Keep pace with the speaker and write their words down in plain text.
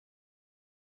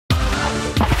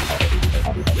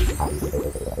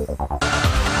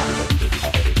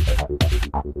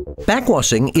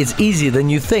Backwashing is easier than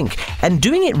you think, and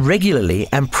doing it regularly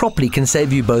and properly can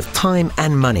save you both time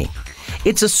and money.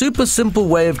 It's a super simple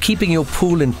way of keeping your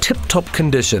pool in tip-top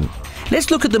condition.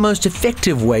 Let's look at the most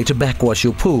effective way to backwash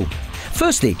your pool.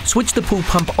 Firstly, switch the pool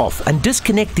pump off and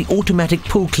disconnect the automatic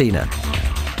pool cleaner.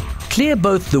 Clear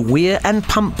both the weir and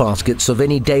pump baskets of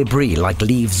any debris like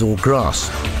leaves or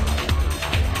grass.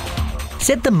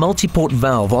 Set the multi-port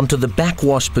valve onto the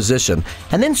backwash position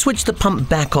and then switch the pump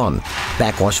back on.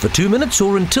 Backwash for 2 minutes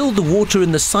or until the water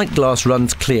in the sight glass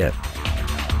runs clear.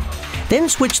 Then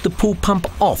switch the pool pump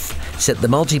off, set the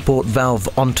multi-port valve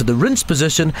onto the rinse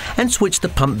position and switch the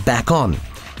pump back on.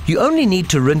 You only need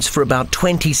to rinse for about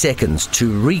 20 seconds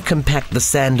to recompact the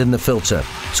sand in the filter.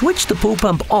 Switch the pool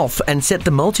pump off and set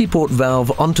the multi-port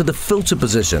valve onto the filter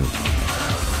position.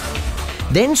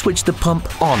 Then switch the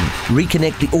pump on,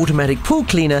 reconnect the automatic pool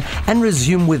cleaner and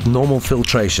resume with normal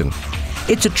filtration.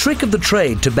 It's a trick of the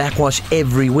trade to backwash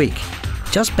every week.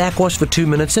 Just backwash for 2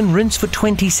 minutes and rinse for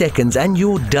 20 seconds and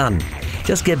you're done.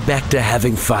 Just get back to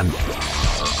having fun.